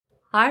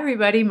Hi,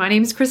 everybody. My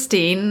name is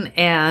Christine,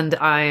 and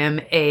I am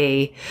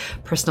a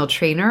personal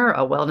trainer,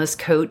 a wellness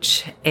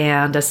coach,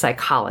 and a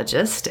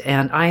psychologist.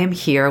 And I am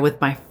here with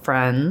my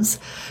friends,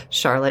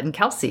 Charlotte and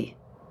Kelsey.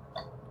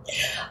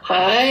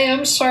 Hi,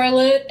 I'm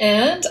Charlotte,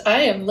 and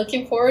I am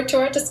looking forward to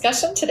our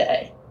discussion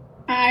today.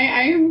 Hi,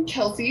 I am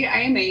Kelsey.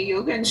 I am a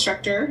yoga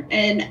instructor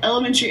and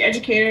elementary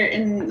educator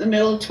in the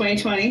middle of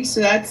 2020.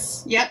 So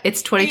that's, yep.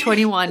 It's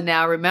 2021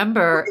 now.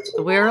 Remember,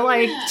 we're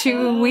like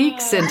 2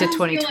 weeks into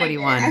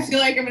 2021. I feel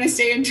like I'm going to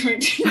stay in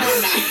 2021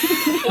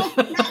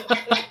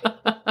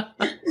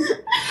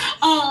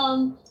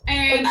 now.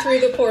 And Come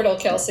through the portal,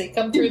 Kelsey.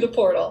 Come through the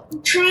portal.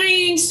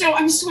 Trying, so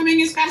I'm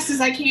swimming as fast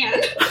as I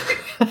can.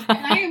 And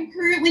I am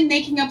currently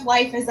making up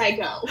life as I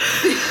go.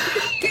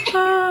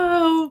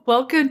 Oh,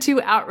 welcome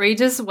to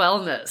Outrageous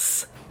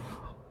Wellness.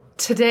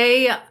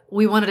 Today,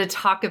 we wanted to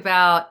talk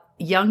about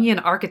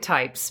Jungian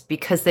archetypes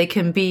because they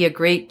can be a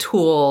great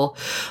tool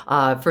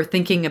for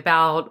thinking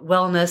about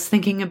wellness,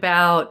 thinking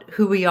about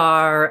who we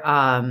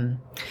are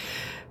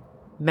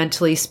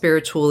mentally,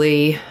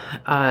 spiritually,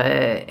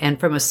 and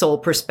from a soul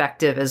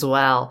perspective as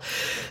well.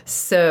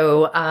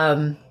 So,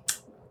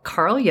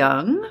 Carl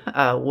Jung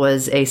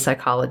was a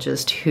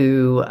psychologist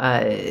who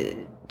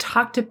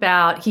talked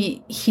about,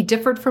 he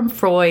differed from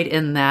Freud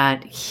in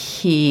that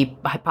he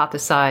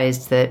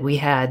hypothesized that we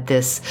had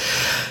this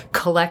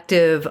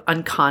collective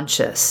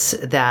unconscious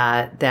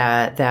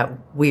that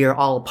we are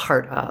all a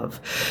part of.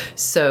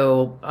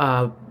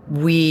 So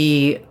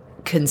we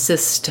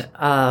consist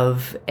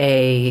of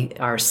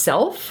our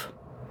self,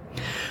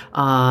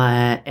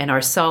 and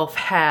our self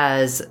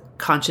has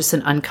conscious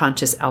and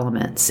unconscious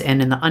elements.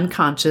 And in the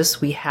unconscious,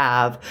 we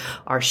have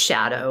our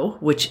shadow,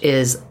 which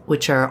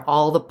are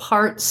all the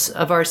parts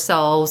of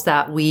ourselves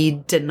that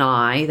we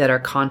deny, that our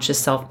conscious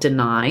self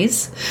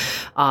denies.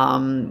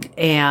 And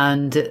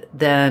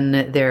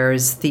then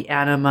there's the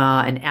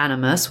anima and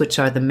animus, which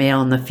are the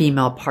male and the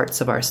female parts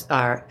of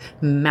our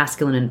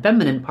masculine and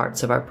feminine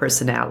parts of our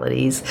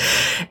personalities.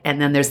 And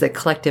then there's the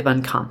collective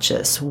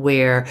unconscious,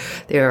 where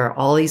there are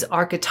all these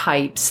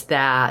archetypes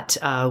that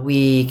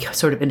we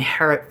sort of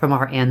inherit from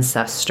our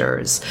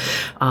ancestors,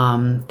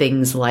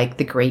 things like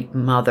the great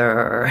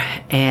mother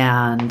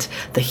and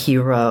the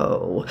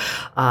hero.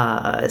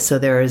 So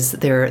there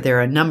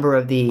are a number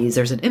of these.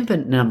 There's an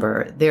infinite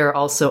number. There are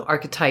also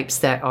archetypes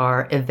that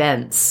are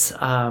events,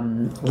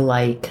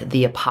 like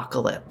the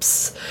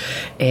apocalypse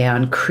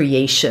and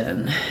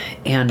creation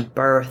and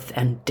birth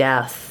and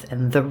death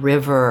and the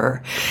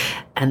river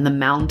and the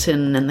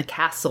mountain and the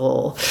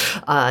castle.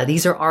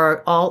 These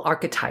are all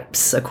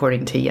archetypes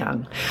according to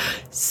Jung.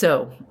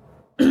 So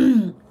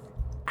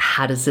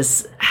how does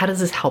this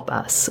help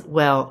us?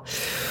 Well,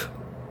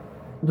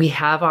 we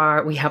have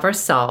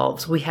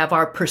ourselves, we have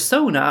our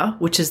persona,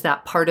 which is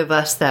that part of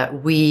us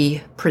that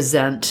we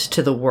present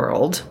to the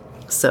world.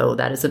 So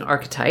that is an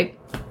archetype.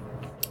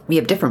 We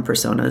have different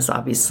personas,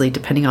 obviously,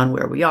 depending on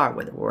where we are,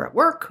 whether we're at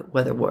work,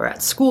 whether we're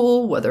at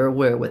school, whether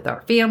we're with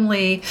our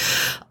family,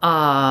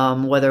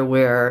 whether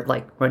we're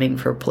like running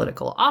for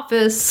political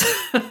office,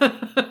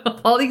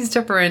 all these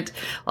different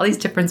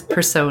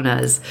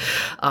personas.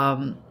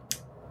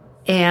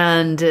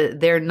 And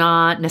they're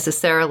not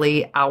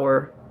necessarily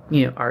our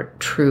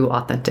true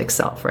authentic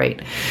self,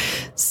 right?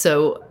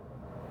 So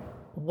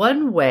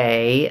one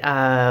way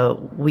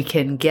we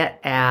can get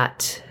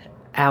at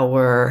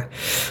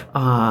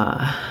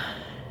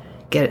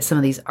some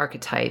of these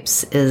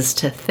archetypes is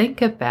to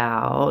think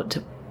about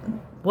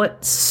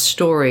what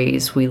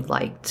stories we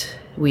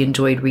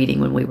enjoyed reading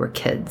when we were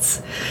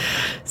kids.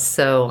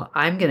 So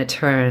I'm going to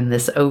turn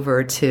this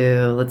over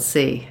to, let's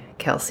see,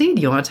 Kelsey,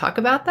 do you want to talk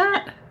about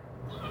that?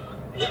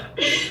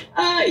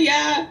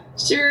 Yeah,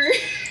 sure.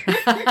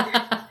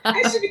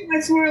 I should be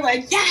much more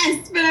like,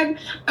 yes, but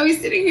I was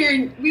sitting here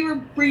and we were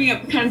bringing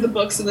up kind of the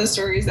books and the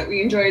stories that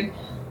we enjoyed.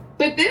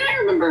 But then I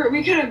remember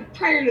we kind of,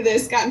 prior to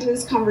this, got into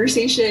this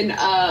conversation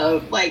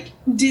of like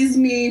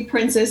Disney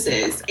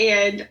princesses,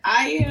 and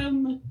I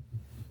am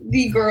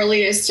the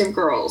girliest of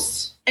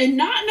girls. And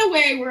not in a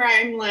way where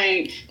I'm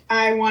like,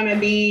 I want to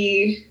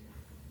be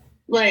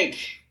like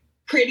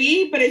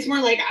pretty, but it's more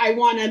like I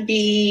want to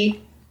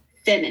be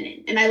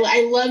feminine. And I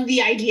love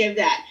the idea of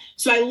that.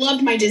 So I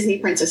loved my Disney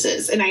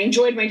princesses and I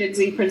enjoyed my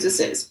Disney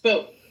princesses.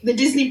 But the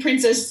Disney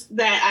princess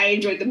that I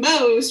enjoyed the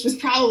most was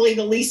probably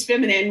the least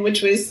feminine,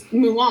 which was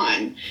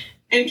Mulan.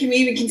 And can we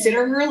even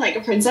consider her like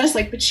a princess?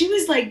 But she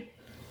was like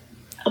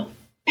a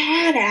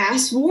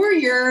badass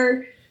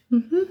warrior,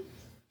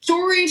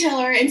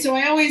 storyteller. And so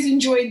I always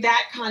enjoyed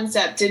that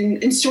concept.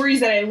 And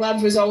stories that I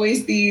loved was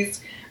always these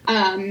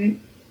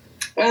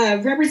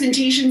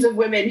representations of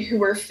women who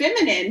were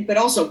feminine, but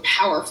also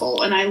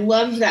powerful. And I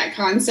loved that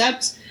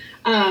concept.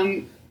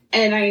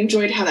 And I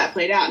enjoyed how that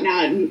played out.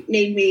 Now it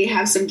made me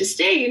have some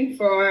disdain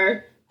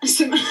for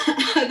some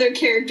other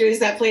characters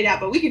that played out,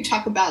 but we could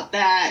talk about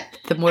that.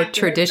 The more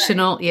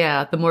traditional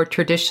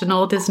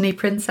Disney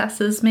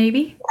princesses,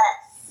 maybe?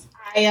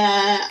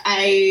 Yes.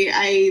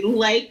 I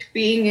like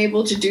being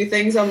able to do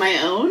things on my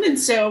own. And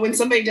so when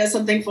somebody does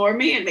something for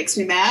me, it makes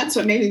me mad. So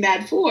it made me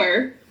mad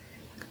for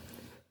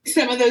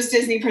some of those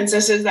Disney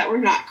princesses that were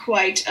not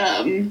quite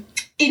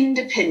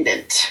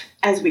independent,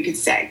 as we could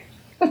say.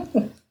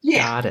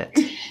 Yeah. Got it.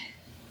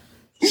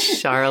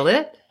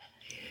 Charlotte,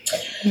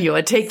 you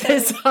want to take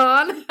this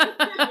on?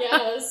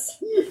 Yes.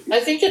 I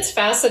think it's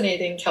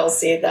fascinating,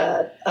 Kelsey,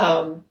 that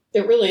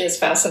it really is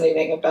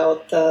fascinating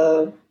about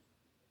the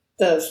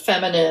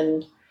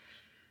feminine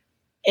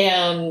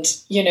and,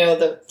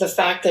 the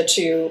fact that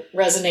you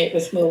resonate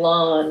with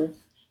Mulan.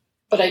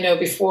 But I know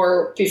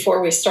before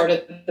we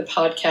started the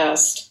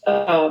podcast,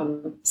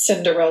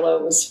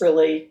 Cinderella was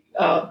really,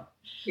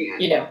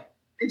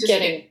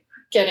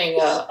 getting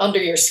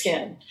under your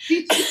skin.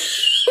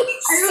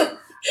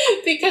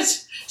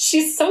 Because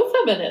she's so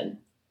feminine.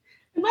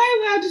 Am I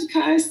allowed to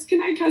cuss?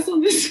 Can I cuss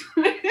on this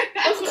one?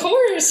 Of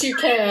course you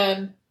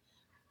can.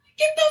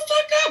 Get the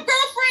fuck up,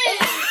 girlfriend!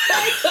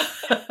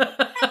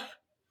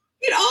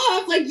 Get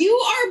off! Like, you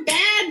are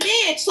bad,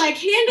 bitch! Like,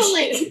 handle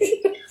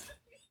it!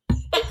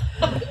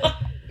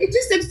 It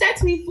just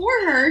upsets me for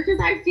her because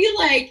I feel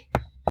like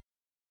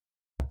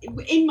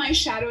in my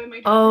shadow, in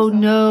my oh self,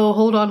 no!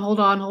 Hold on.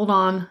 Oh,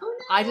 no.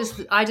 I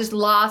just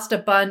lost a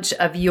bunch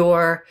of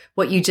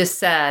what you just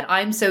said.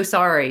 I'm so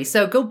sorry.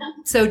 So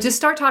just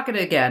start talking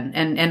again,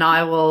 and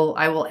I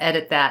will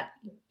edit that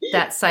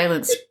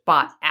silent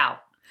spot out.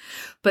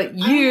 But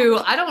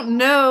I don't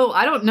know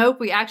if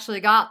we actually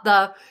got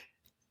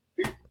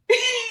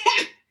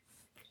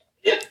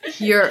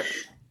your.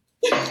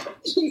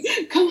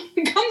 Come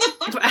the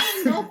fuck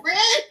on, girlfriend.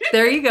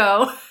 There you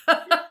go.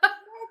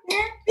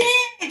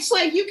 Bitch,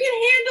 like, you can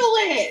handle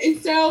it. And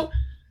so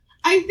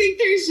I think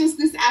there's just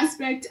this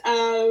aspect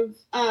of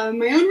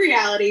my own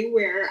reality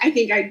where I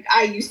think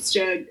I used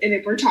to, and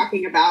if we're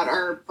talking about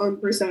our own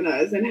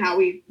personas and how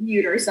we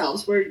viewed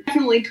ourselves, we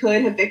definitely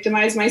could have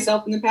victimized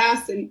myself in the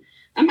past, and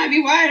that might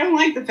be why I don't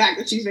like the fact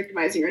that she's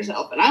victimizing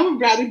herself, and I would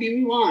rather be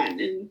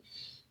Mulan. And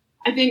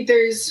I think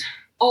there's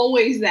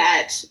always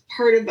that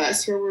part of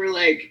us where we're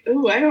like,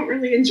 oh, I don't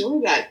really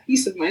enjoy that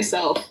piece of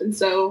myself, and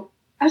so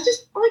I was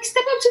just like,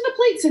 step up to the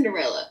plate,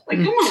 Cinderella. Like,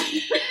 come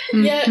on.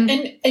 Yeah,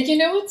 and you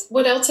know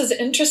what else is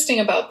interesting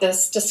about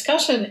this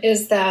discussion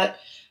is that,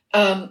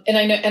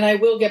 and I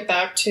will get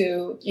back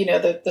to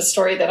the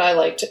story that I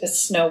liked is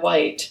Snow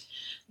White,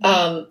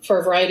 for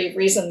a variety of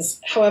reasons.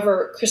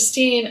 However,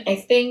 Christine, I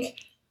think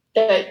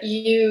that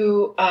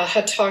you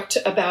had talked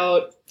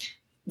about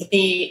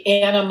the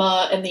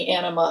anima and the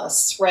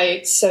animus,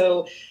 right?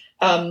 So,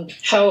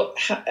 how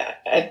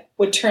I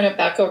would turn it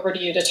back over to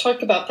you to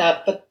talk about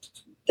that, but.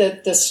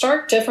 The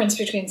stark difference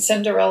between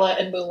Cinderella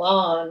and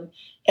Mulan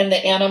and the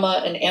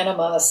anima and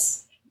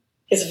animus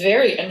is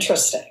very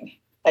interesting,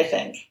 I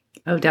think.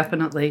 Oh,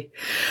 definitely.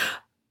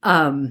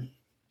 And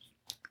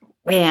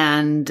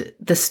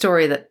the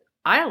story that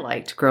I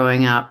liked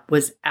growing up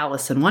was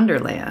Alice in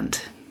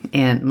Wonderland.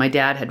 And my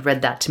dad had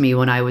read that to me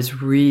when I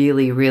was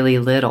really, really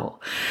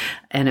little.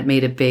 And it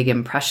made a big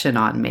impression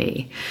on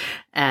me.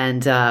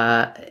 And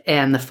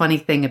the funny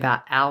thing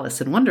about Alice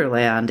in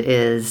Wonderland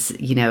is,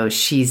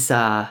 she's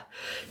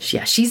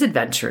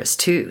adventurous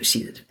too.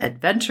 She's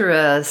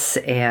adventurous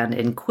and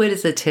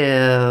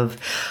inquisitive,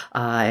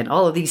 and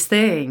all of these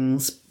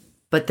things.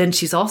 But then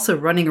she's also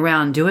running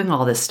around doing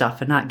all this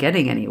stuff and not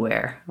getting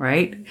anywhere,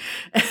 right?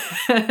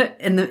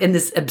 in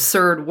this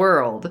absurd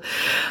world.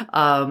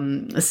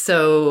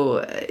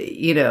 So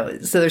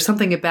there's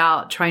something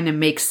about trying to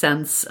make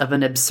sense of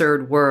an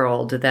absurd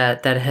world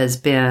that has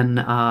been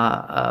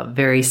a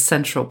very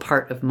central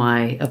part of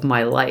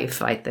my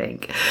life, I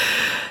think.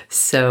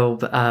 So,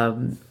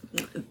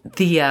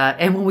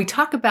 and when we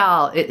talk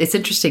about it's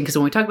interesting because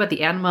when we talk about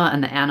the anima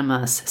and the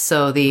animus,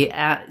 so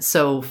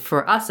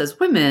for us as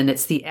women,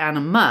 it's the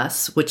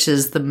animus, which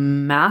is the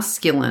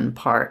masculine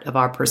part of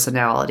our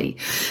personality,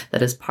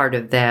 that is part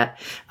of that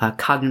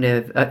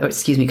collective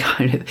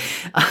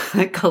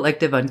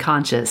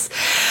unconscious.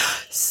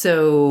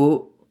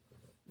 So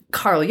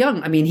Carl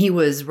Jung, I mean, he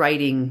was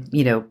writing,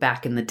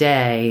 back in the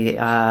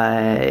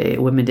day,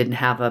 women didn't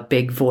have a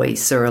big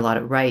voice or a lot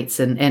of rights.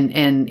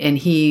 And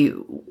he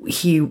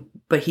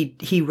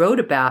wrote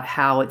about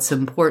how it's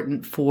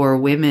important for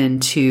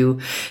women to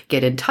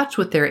get in touch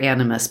with their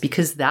animus,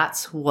 because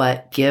that's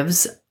what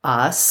gives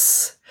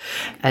us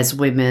as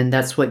women,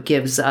 that's what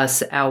gives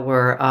us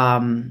our,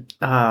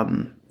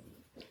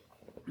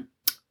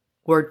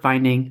 word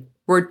finding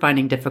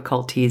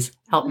difficulties.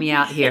 Help me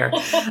out here.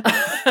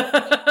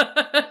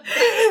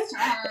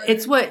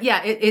 It's what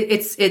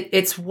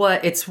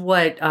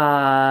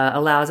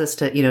allows us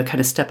to, kind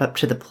of step up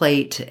to the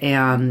plate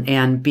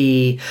and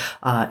be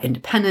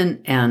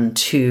independent and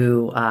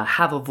to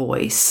have a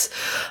voice.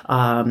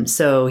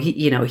 So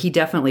he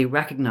definitely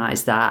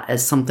recognized that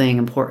as something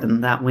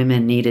important that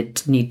women need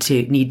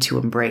to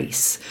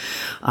embrace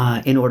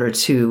in order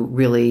to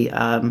really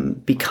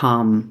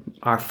become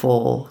our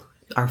full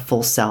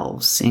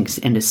selves and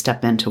to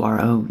step into our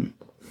own.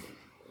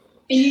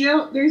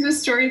 There's a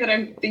story that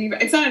I'm thinking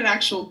about. It's not an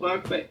actual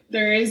book, but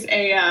there is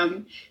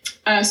a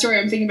story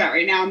I'm thinking about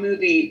right now, a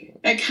movie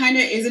that kind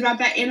of is about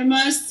that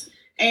animus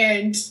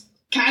and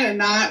kind of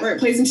not, where it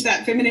plays into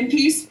that feminine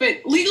piece, but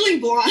Legally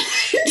Blonde.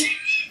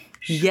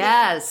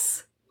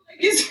 Yes.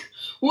 It's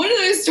one of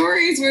those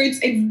stories where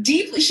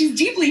she's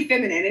deeply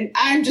feminine, and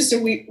I'm just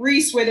a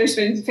Reese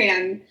Witherspoon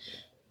fan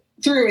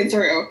through and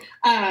through.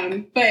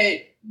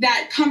 But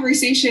that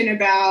conversation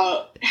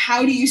about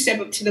how do you step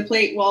up to the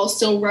plate while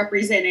still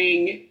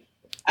representing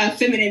a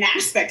feminine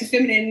aspect, a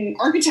feminine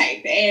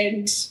archetype,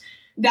 and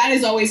that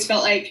has always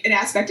felt like an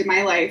aspect of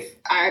my life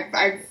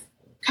I've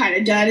kind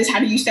of done, is how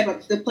do you step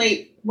up to the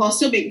plate while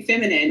still being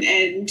feminine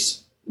and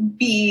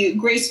be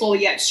graceful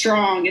yet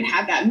strong and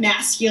have that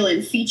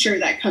masculine feature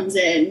that comes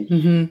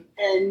in,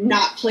 and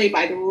not play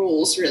by the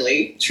rules,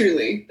 really,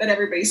 truly, that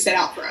everybody set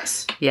out for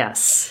us.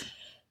 Yes.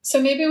 So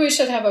maybe we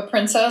should have a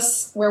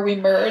princess where we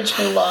merge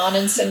Mulan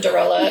and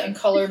Cinderella and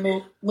call her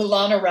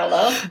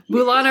Mulanarella.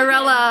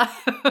 Mulanarella.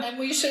 And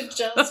we should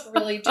just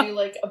really do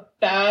like a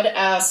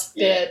badass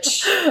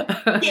bitch,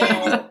 you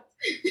know,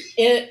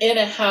 in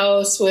a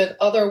house with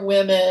other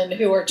women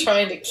who are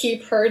trying to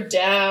keep her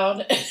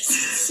down and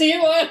see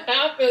what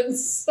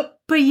happens.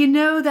 But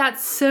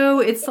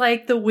it's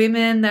like the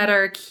women that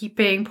are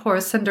keeping poor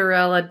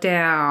Cinderella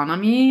down. I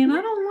mean,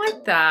 I don't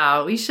like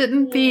that. We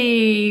shouldn't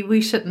be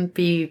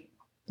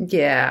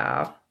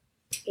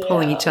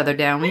pulling each other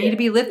down. We need to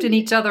be lifting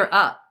each other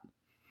up.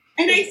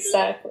 And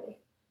exactly.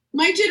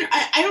 I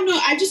don't know.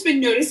 I've just been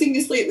noticing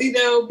this lately,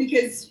 though,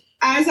 because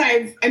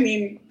I'm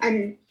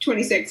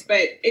 26,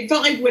 but it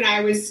felt like when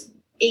I was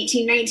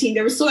 18, 19,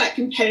 there was still that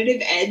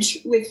competitive edge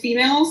with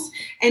females.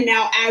 And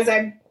now as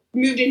I've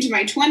moved into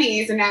my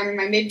 20s and now I'm in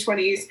my mid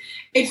 20s,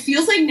 it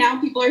feels like now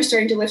people are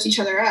starting to lift each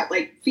other up.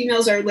 Like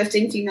females are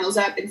lifting females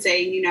up and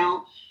saying, you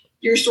know,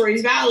 your story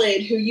is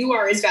valid, who you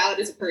are is valid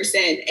as a person.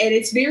 And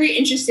it's very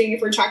interesting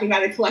if we're talking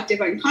about a collective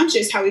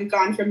unconscious, how we've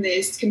gone from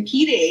this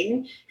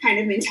competing kind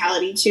of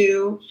mentality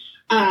to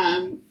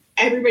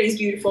everybody's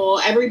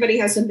beautiful, everybody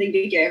has something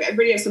to give,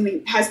 everybody has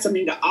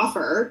something to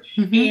offer,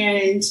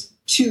 and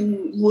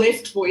to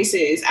lift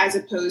voices as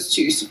opposed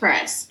to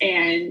suppress.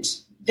 And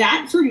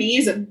that for me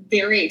is a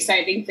very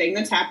exciting thing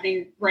that's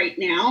happening right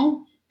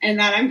now, and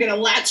that I'm going to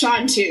latch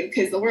on to,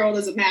 because the world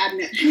is a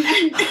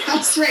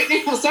madhouse right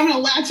now. So I'm going to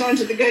latch on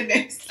to the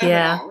goodness of it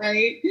all,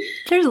 right?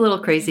 There's a little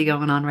crazy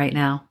going on right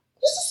now.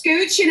 Just a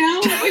scooch, you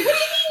know? Like, what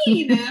do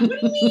you mean? What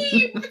do you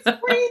mean?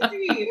 What's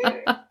crazy?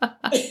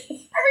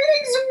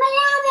 Everything's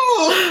normal.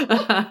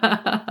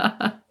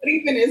 What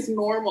even is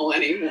normal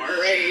anymore,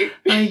 right?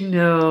 I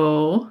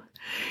know.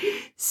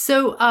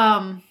 So,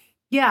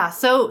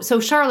 So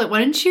Charlotte, why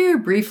don't you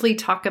briefly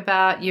talk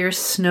about your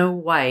Snow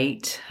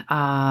White,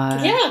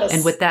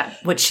 and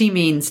what she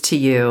means to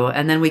you,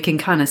 and then we can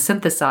kind of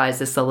synthesize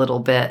this a little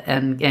bit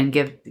and we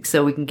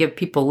can give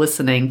people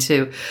listening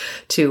to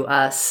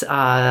us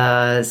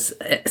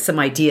some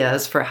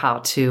ideas for how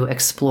to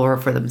explore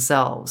for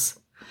themselves.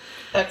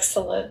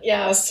 Excellent.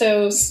 Yeah.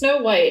 So Snow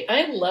White,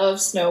 I love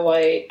Snow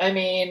White. I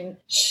mean,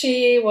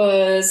 she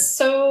was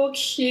so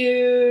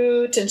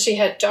cute and she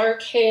had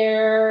dark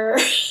hair.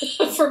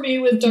 For me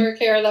with dark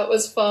hair, that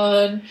was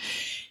fun.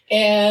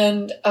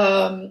 And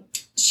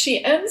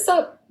she ends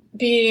up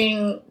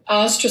being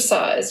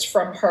ostracized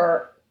from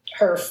her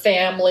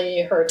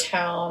family, her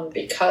town,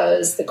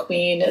 because the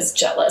queen is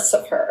jealous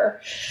of her.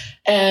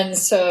 And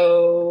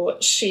so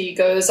she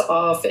goes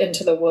off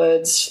into the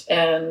woods,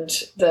 and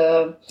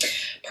the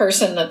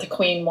person that the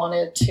queen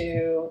wanted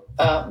to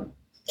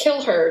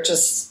kill her,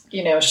 just,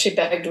 you know, she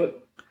begged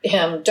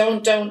him,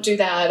 don't do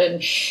that.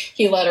 And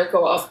he let her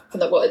go off in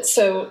the woods.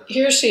 So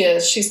here she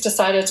is. She's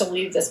decided to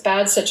leave this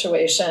bad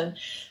situation.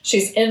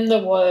 She's in the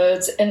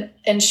woods,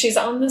 and she's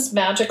on this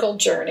magical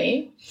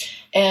journey,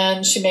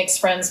 and she makes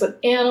friends with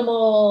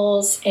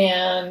animals,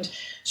 and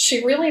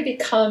she really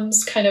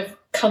comes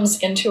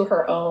into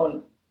her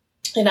own.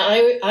 And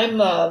I'm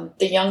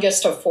the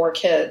youngest of 4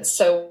 kids.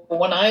 So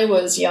when I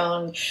was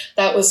young,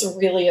 that was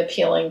really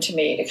appealing to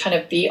me, to kind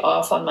of be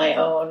off on my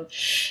own.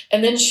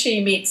 And then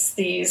she meets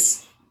the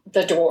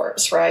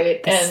dwarves, right?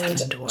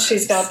 And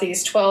she's got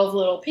these 12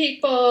 little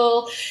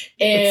people,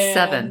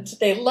 and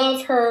they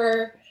love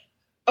her.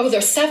 Oh,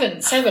 there's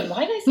 7.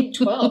 Why did I think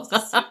 12?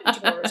 7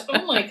 dwarves.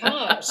 Oh my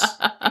gosh.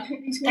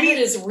 That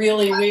is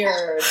really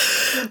weird.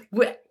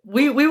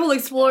 We will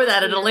explore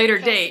that at a later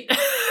date.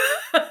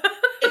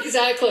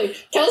 Exactly.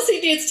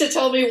 Kelsey needs to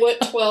tell me what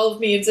 12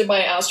 means in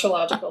my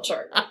astrological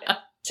chart right now,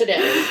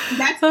 today.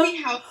 That's the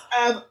house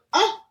of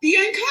the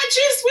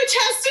unconscious, which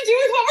has to do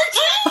with what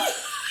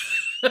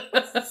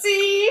we're talking.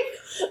 See?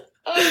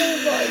 Oh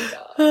my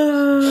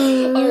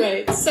God. All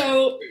right.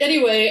 So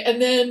anyway, and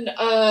then,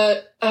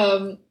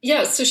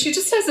 so she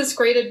just has this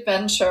great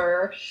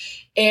adventure.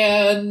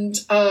 And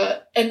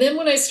then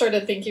when I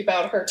started thinking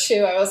about her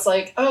too, I was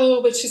like,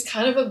 oh, but she's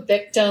kind of a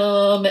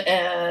victim,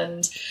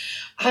 and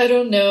I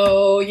don't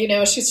know, you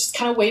know, she's just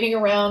kind of waiting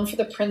around for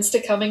the prince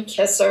to come and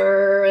kiss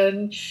her.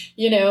 And,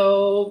 you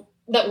know,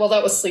 that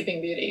was Sleeping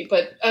Beauty,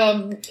 but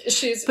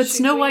she's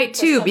Snow White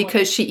too,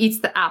 because she eats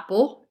the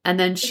apple, and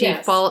then she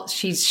falls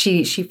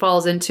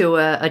into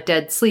a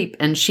dead sleep,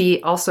 and she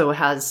also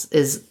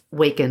is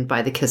wakened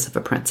by the kiss of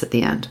a prince at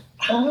the end.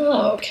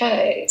 Oh,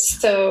 okay.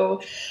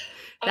 So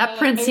that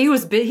prince, he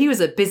was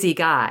a busy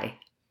guy.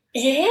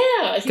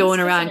 Yeah. Going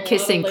around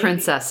kissing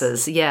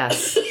princesses.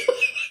 Yes.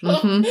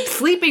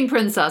 Sleeping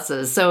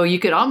princesses. So you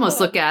could almost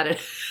look at it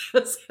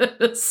as an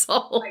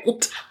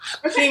assault.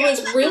 He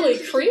was really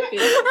creepy.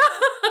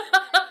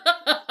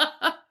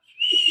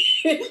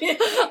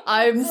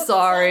 I'm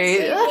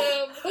sorry.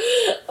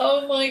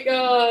 Oh my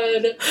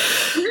God.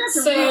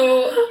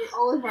 So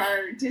all of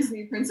our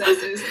Disney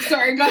princesses.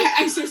 Sorry, go ahead.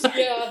 I'm so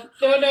sorry. Yeah.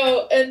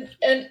 No. And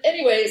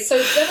anyway,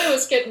 so then I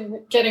was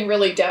getting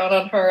really down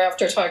on her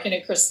after talking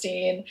to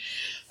Christine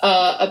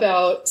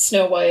about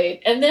Snow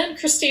White. And then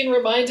Christine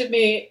reminded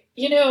me,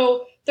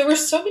 there were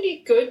so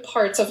many good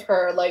parts of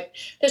her, like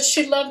that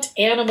she loved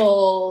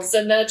animals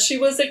and that she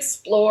was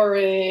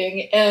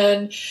exploring.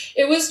 And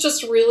it was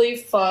just really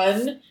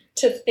fun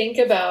to think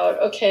about,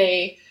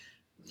 okay,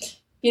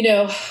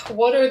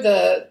 what are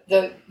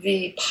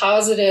the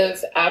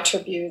positive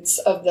attributes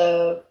of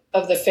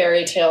the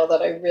fairy tale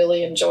that I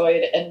really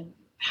enjoyed, and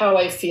how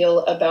I feel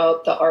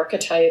about the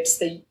archetypes,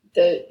 the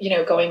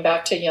going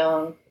back to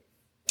young,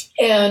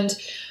 and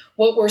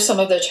what were some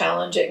of the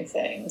challenging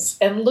things,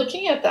 and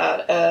looking at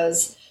that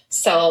as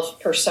self,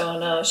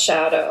 persona,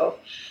 shadow.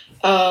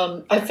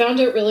 I found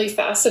it really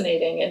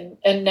fascinating,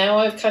 and now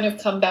I've kind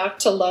of come back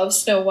to love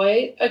Snow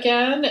White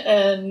again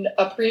and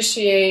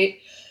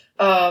appreciate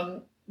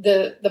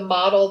the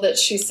model that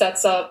she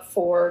sets up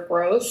for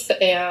growth,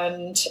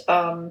 and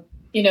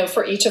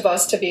for each of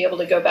us to be able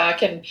to go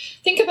back and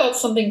think about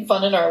something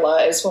fun in our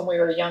lives when we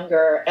were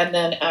younger, and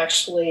then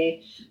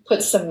actually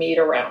put some meat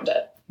around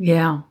it.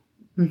 Yeah.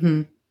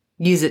 Mm-hmm.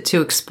 Use it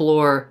to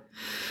explore.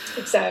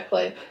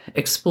 Exactly.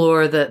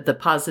 Explore the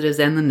positives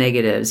and the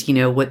negatives,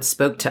 what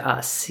spoke to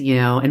us,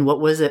 and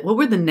what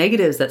were the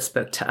negatives that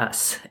spoke to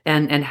us,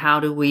 and how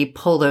do we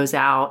pull those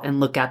out and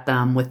look at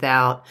them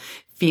without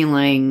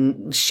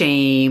feeling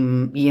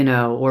shame,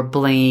 or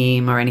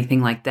blame or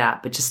anything like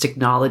that, but just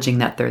acknowledging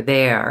that they're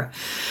there,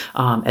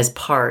 as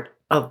part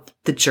of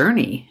the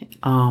journey,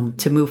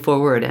 to move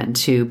forward and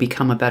to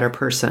become a better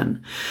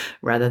person,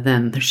 rather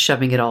than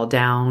shoving it all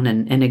down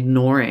and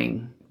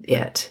ignoring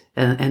it.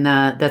 And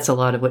that's a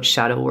lot of what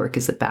shadow work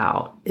is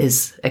about,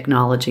 is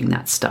acknowledging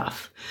that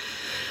stuff.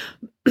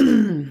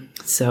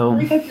 So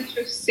I think that's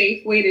such a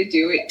safe way to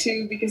do it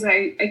too, because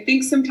I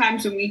think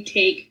sometimes when we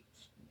take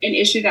an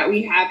issue that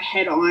we have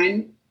head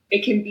on,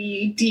 it can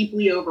be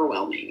deeply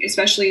overwhelming,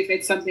 especially if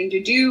it's something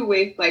to do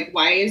with, like,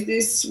 why is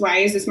this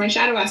my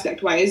shadow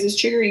aspect? Why is this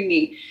triggering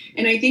me?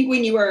 And I think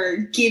when you are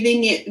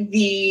giving it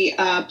the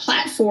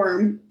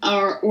platform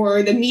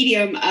or the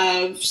medium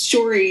of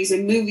stories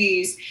and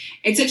movies,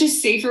 it's such a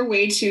safer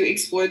way to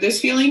explore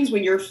those feelings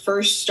when you're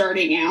first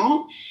starting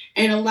out,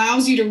 and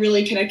allows you to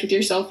really connect with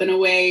yourself in a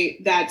way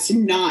that's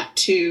not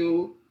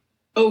too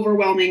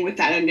overwhelming with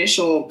that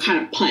initial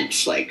kind of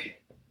punch,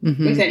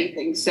 with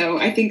anything. So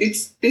I think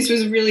this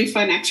was a really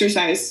fun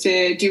exercise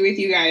to do with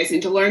you guys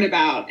and to learn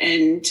about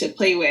and to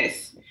play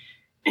with.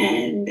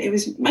 And it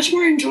was much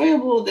more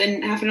enjoyable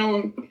than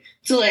having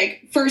to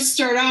first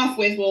start off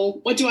with,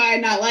 well, what do I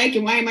not like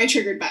and why am I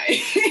triggered by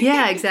it?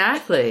 Yeah,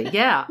 exactly.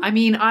 Yeah. I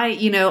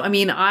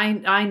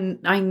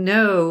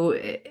know,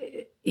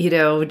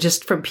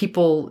 just from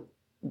people,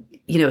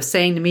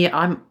 saying to me,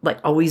 I'm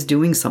always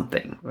doing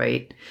something,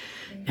 right?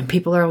 And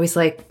people are always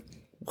like,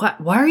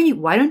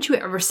 why don't you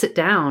ever sit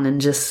down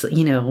and just,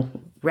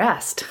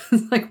 rest?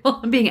 It's like, well,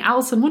 I'm being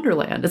Alice in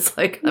Wonderland. It's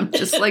like, I'm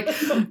just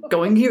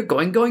going here,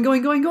 going,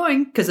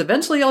 because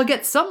eventually I'll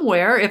get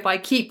somewhere if I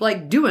keep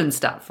doing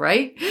stuff,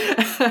 right?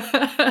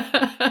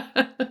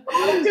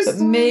 But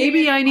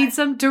maybe I need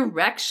some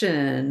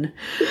direction.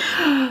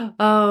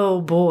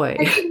 Oh boy.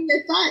 I think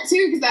the thought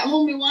too, because that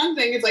whole Mulan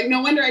thing, it's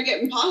no wonder I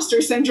get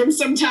imposter syndrome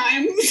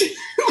sometimes.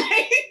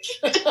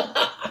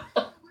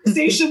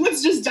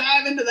 Let's just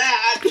dive into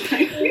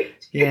that.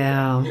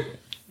 Yeah.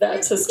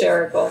 That's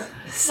hysterical.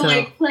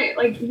 So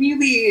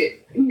really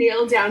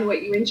nail down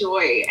what you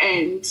enjoy,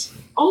 and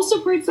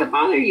also parts that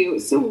bother you.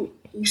 So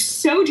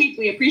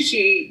deeply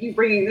appreciate you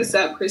bringing this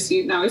up,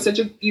 Christine. That was such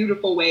a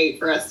beautiful way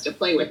for us to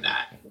play with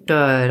that.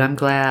 Good. I'm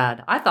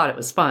glad. I thought it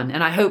was fun.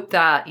 And I hope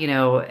that,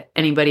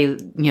 anybody,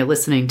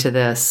 listening to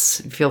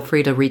this, feel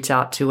free to reach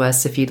out to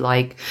us if you'd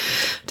like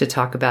to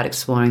talk about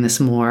exploring this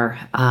more.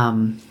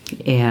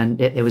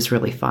 And it was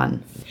really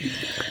fun.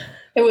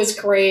 It was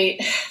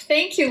great.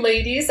 Thank you,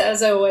 ladies,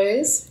 as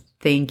always.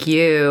 Thank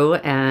you.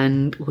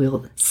 And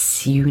we'll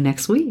see you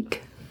next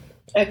week.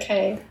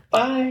 Okay.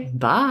 Bye.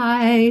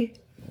 Bye.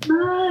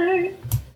 Bye.